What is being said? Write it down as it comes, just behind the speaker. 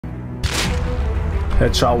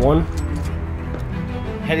Headshot one.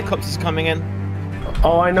 Helicopter's coming in.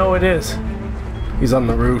 Oh, I know it is. He's on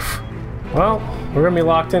the roof. Well, we're gonna be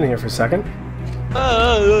locked in here for a second.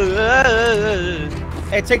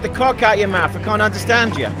 Hey, take the cock out of your mouth. I can't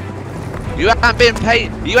understand you. You ain't been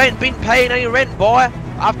paid. You ain't been paying any rent, boy.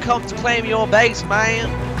 I've come to claim your base, man.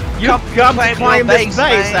 You've come to claim this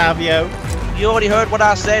base, have you? You already heard what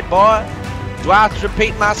I said, boy. Do I have to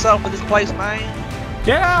repeat myself in this place, man?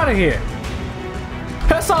 Get out of here!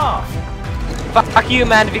 Piss off! Fuck you,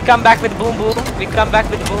 man. We come back with boom boom. We come back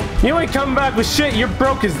with boom. You ain't coming back with shit. You're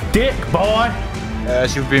broke as dick, boy.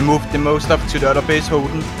 Should we move the most stuff to the other base,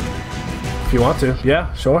 Holden? If you want to,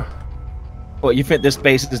 yeah, sure. What, you think this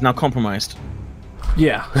base is now compromised?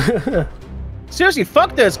 Yeah. Seriously,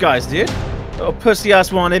 fuck those guys, dude. Oh, pussy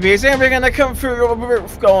ass wannabes. Ain't gonna come through.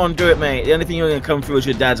 Go on, do it, mate. The only thing you're gonna come through is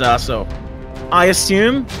your dad's arsehole. I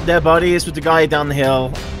assume their body is with the guy down the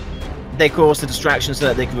hill. They caused the distraction so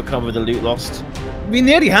that they could recover the loot lost. We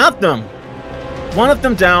nearly had them. One of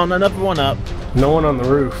them down, another one up. No one on the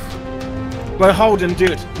roof. Well, Holden,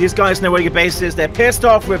 dude. These guys know where your base is. They're pissed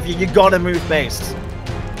off with you. You gotta move base.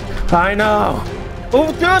 I know.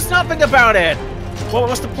 Oh, do something about it.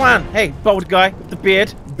 What's the plan? Hey, bald guy with the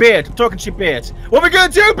beard. Beard. I'm talking to your beard. What are we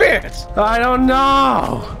gonna do, beard? I don't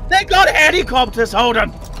know. They got helicopters,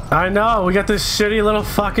 Holden. I know. We got this shitty little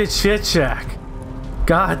fucking shit shack.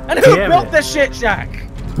 God and who damn built it. this shit shack?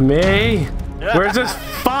 Me. We're just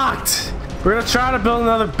fucked. We're gonna try to build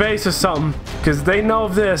another base or something, because they know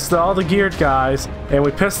of this, all the geared guys, and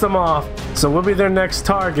we pissed them off, so we'll be their next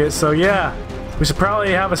target. So yeah, we should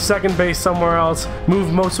probably have a second base somewhere else,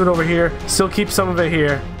 move most of it over here, still keep some of it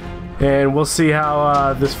here, and we'll see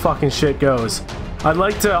how this fucking shit goes. I'd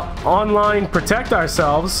like to online protect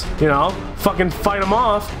ourselves, you know, fucking fight them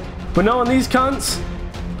off, but knowing these cunts,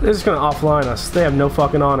 they're just gonna offline us. They have no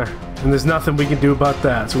fucking honor, and there's nothing we can do about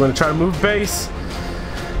that. So we're gonna try to move base.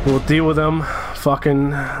 We'll deal with them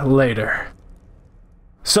fucking later.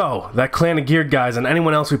 So, that clan of geared guys and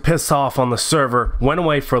anyone else we pissed off on the server went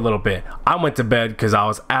away for a little bit. I went to bed because I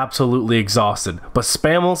was absolutely exhausted. But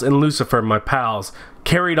Spammels and Lucifer, my pals,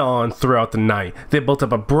 carried on throughout the night. They built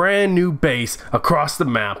up a brand new base across the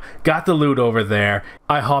map, got the loot over there.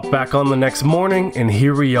 I hopped back on the next morning, and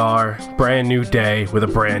here we are, brand new day with a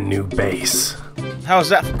brand new base. How's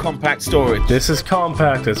that for compact storage? This is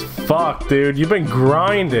compact as fuck, dude. You've been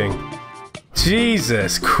grinding.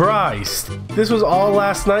 Jesus Christ. This was all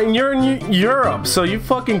last night, and you're in Europe, so you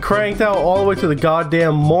fucking cranked out all the way to the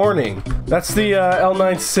goddamn morning. That's the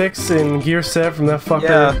L96 and gear set from that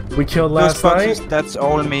fucker we killed last night. That's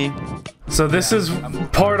all me. So this is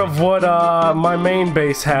part of what my main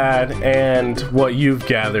base had and what you've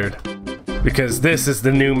gathered. Because this is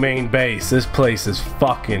the new main base. This place is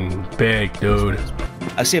fucking big, dude.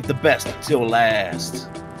 I saved the best till last.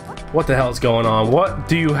 What the hell's going on? What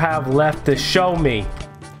do you have left to show me?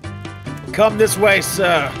 Come this way,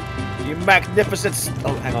 sir. You magnificent...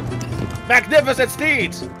 Oh, hang on. Magnificent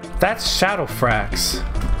steeds! That's Shadowfrax.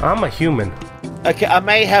 I'm a human. Okay, I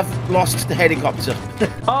may have lost the helicopter.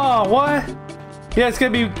 Oh, what? Yeah, it's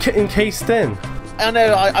gonna be encased in. I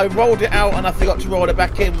know, I rolled it out and I forgot to roll it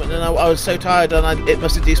back in, and I was so tired and it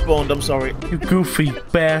must have despawned, I'm sorry. You goofy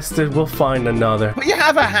bastard, we'll find another. But you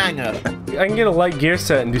have a hangar. I can get a light gear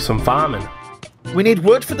set and do some farming. We need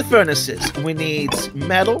wood for the furnaces. We need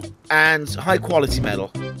metal and high quality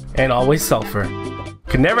metal. And always sulfur.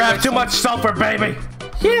 Can never have too much sulfur, baby!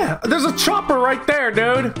 Yeah, there's a chopper right there,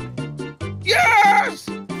 dude! Yes!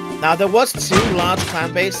 Now, there was two large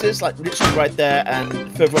clan bases, like literally right there and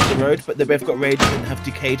further up the road, but they both got raided and have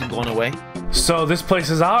decayed and gone away. So this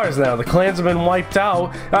place is ours now. The clans have been wiped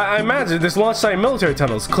out. I imagine this launch site military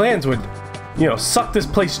tunnels, clans would, you know, suck this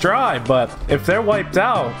place dry, but if they're wiped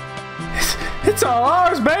out, it's all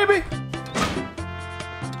ours, baby!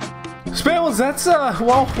 Spammels, that's,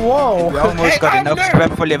 whoa. We almost got enough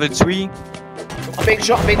scrap for level 3. A big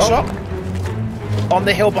shot, on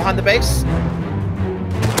the hill behind the base.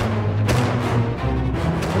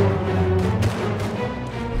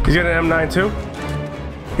 He's got an M9 too.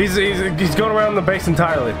 He's going around the base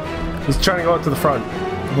entirely. He's trying to go up to the front.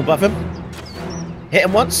 I'm above him. Hit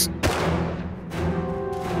him once.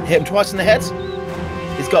 Hit him twice in the head.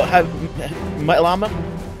 He's got metal armor.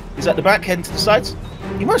 He's at the back, heading to the sides.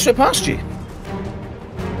 He might straight past you.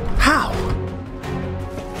 How?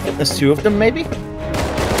 I think there's two of them, maybe.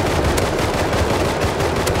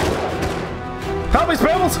 Help me,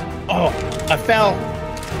 Spammels! Oh, I fell.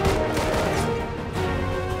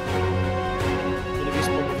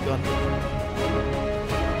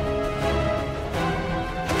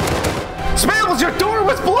 Spammels, your door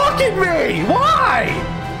was blocking me! Why?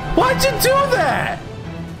 Why'd you do that?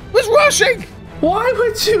 was rushing! Why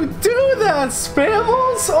would you do that,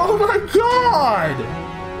 Spambles? Oh my god!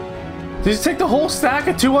 Did you take the whole stack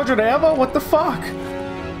of 200 ammo? What the fuck?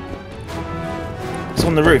 It's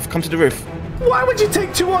on the roof. Come to the roof. Why would you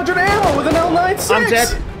take 200 ammo with an L96? I'm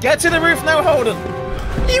dead. Get to the roof now, Holden.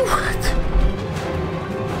 You what?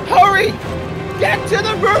 Hurry! Get to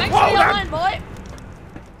the roof, Thanks for your Holden! line, boy.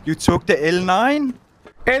 You took the L9?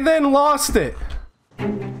 And then lost it.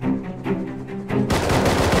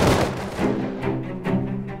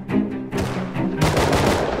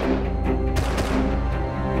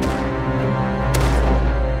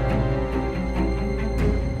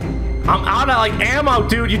 I'm out of like ammo,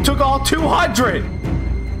 dude. You took all 200.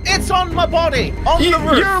 It's on my body, on the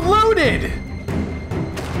roof. You're looted.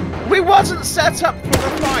 We wasn't set up for the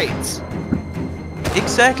fight.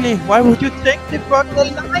 Exactly. Why would you take the fucking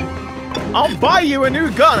L9? I'll buy you a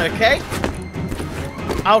new gun, okay?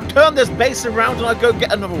 I'll turn this base around and I'll go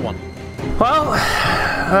get another one. Well,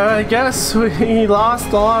 I guess we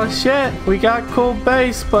lost a lot of shit. We got cool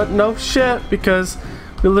base, but no shit because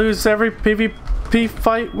we lose every PvP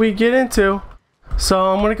fight we get into.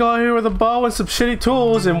 So I'm gonna go out here with a bow and some shitty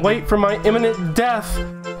tools and wait for my imminent death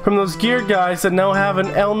from those geared guys that now have an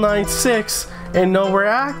L96 and know we're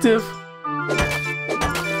active.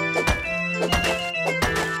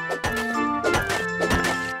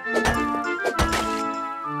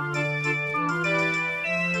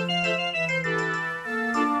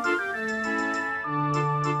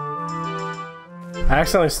 I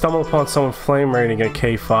accidentally stumbled upon someone flame raiding a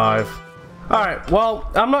K5. Alright, well,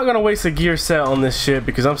 I'm not gonna waste a gear set on this shit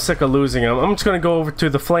because I'm sick of losing them. I'm just gonna go over to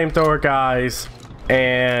the flamethrower guys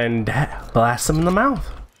and blast them in the mouth.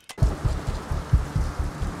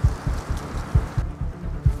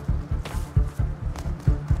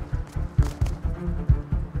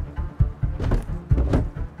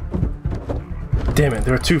 Damn it,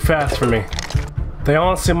 they were too fast for me. They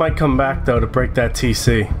honestly might come back though to break that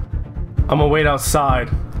TC. I'm gonna wait outside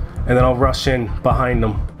and then I'll rush in behind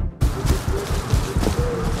them.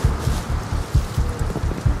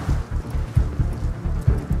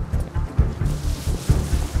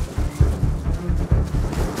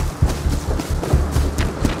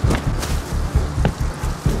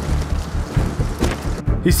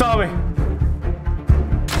 He saw me.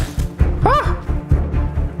 Ah!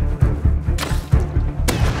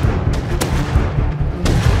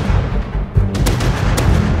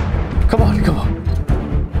 Come on, come on.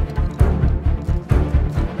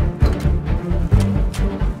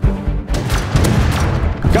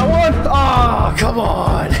 Got one? Oh, come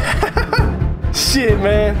on. Shit,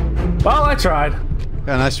 man. Well, I tried.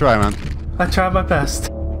 Yeah, nice try, man. I tried my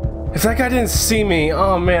best. If that guy didn't see me,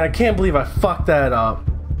 oh man, I can't believe I fucked that up.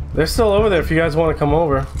 They're still over there if you guys want to come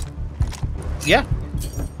over. Yeah.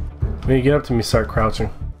 When you get up to me, start crouching.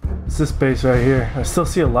 It's this base right here. I still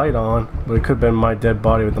see a light on, but it could have been my dead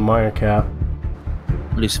body with the miner cap.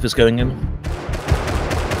 Lucifer's going in.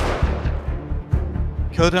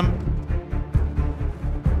 Killed him.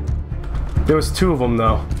 There was two of them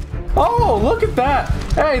though. Oh, look at that!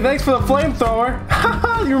 Hey, thanks for the flamethrower.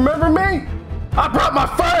 Haha, you remember me? I brought my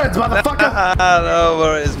friends, motherfucker! No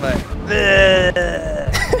worries, mate.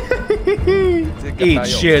 Eat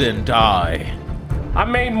shit and die. I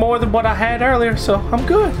made more than what I had earlier, so I'm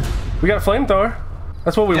good. We got a flamethrower.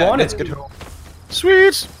 That's what we wanted. Let's get home.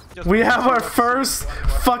 Sweet. We have our first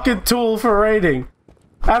fucking tool for raiding.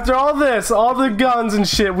 After all this, all the guns and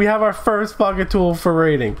shit, we have our first fucking tool for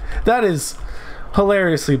raiding. That is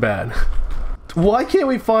hilariously bad. Why can't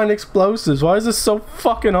we find explosives? Why is this so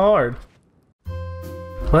fucking hard?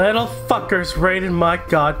 Little fuckers raided my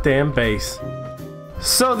goddamn base.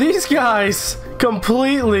 So these guys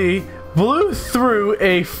completely blew through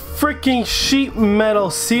a freaking sheet metal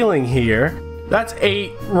ceiling here. That's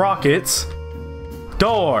 8 rockets.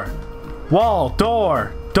 Door, wall,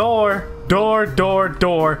 door, door, door, door,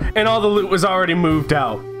 door, and all the loot was already moved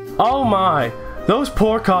out. Oh my, those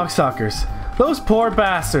poor cocksuckers. Those poor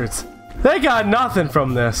bastards. They got nothing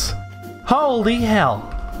from this. Holy hell.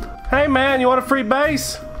 Hey man, you want a free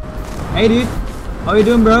base? Hey dude, how you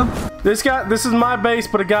doing, bro? This is my base,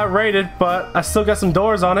 but it got raided, but I still got some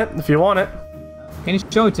doors on it if you want it. Can you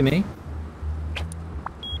show it to me?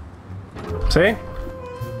 See?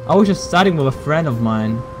 I was just starting with a friend of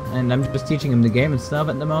mine, and I'm just teaching him the game and stuff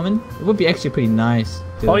at the moment. It would be actually pretty nice.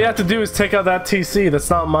 All you have to do is take out that TC. That's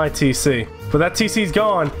not my TC. But that TC's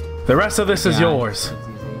gone. The rest of this is yours.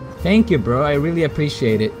 Thank you, bro. I really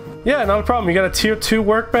appreciate it. Yeah, not a problem. You got a tier 2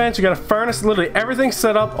 workbench, you got a furnace, literally everything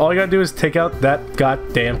set up. All you gotta do is take out that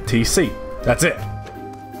goddamn TC. That's it.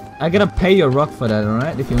 I gotta pay you a rock for that,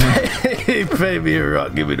 alright? If you want. Hey, pay me a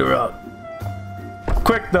rock. Give me the rock.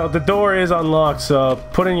 Quick though, the door is unlocked, so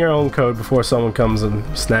put in your own code before someone comes and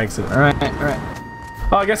snags it. Alright, alright.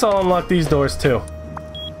 Oh, I guess I'll unlock these doors too.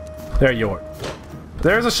 They're yours.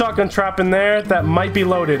 There's a shotgun trap in there that might be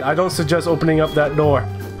loaded. I don't suggest opening up that door.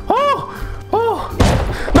 Oh! Oh!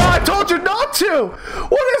 No, I told you not to!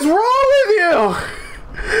 What is wrong with you?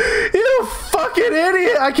 You fucking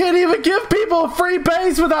idiot! I can't even give people a free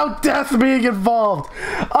base without death being involved.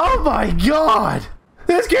 Oh my god!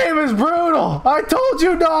 This game is brutal! I told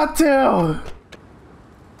you not to!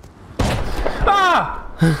 Ah!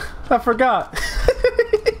 I forgot.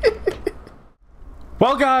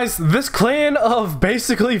 Well guys, this clan of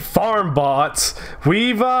basically farm bots,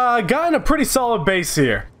 we've gotten a pretty solid base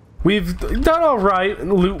here. We've done alright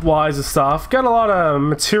loot-wise and stuff, got a lot of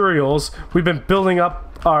materials, we've been building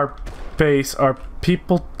up our base. Are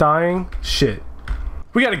people dying? Shit.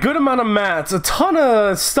 We got a good amount of mats, a ton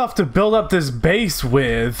of stuff to build up this base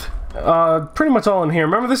with. Pretty much all in here.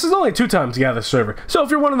 Remember, this is only 2 times gather server, so if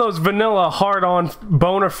you're one of those vanilla hard-on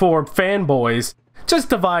boner for fanboys, just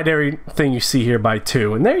divide everything you see here by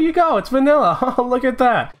 2, and there you go, it's vanilla. Look at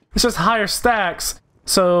that. It's just higher stacks,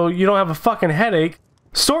 so you don't have a fucking headache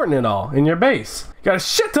sorting it all in your base. Got a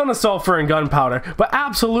shit ton of sulfur and gunpowder, but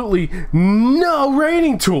absolutely no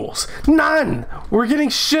raiding tools. None! We're getting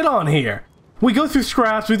shit on here. We go through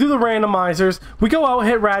scraps, we do the randomizers, we go out,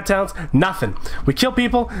 hit rat towns, nothing. We kill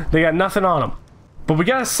people, they got nothing on them. But we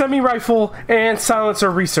got a semi-rifle and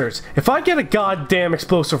silencer research. If I get a goddamn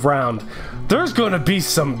explosive round, there's gonna be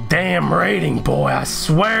some damn raiding, boy, I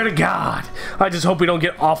swear to God. I just hope we don't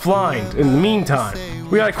get offline in the meantime.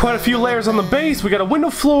 We got quite a few layers on the base, we got a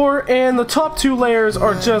window floor, and the top 2 layers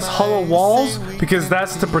are just hollow walls, because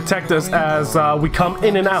that's to protect us as we come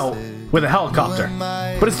in and out with a helicopter.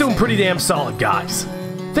 But it's doing pretty damn solid, guys.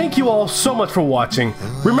 Thank you all so much for watching.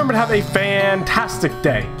 Remember to have a fantastic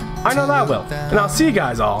day. I know that will. And I'll see you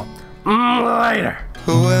guys all later.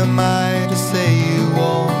 Who am I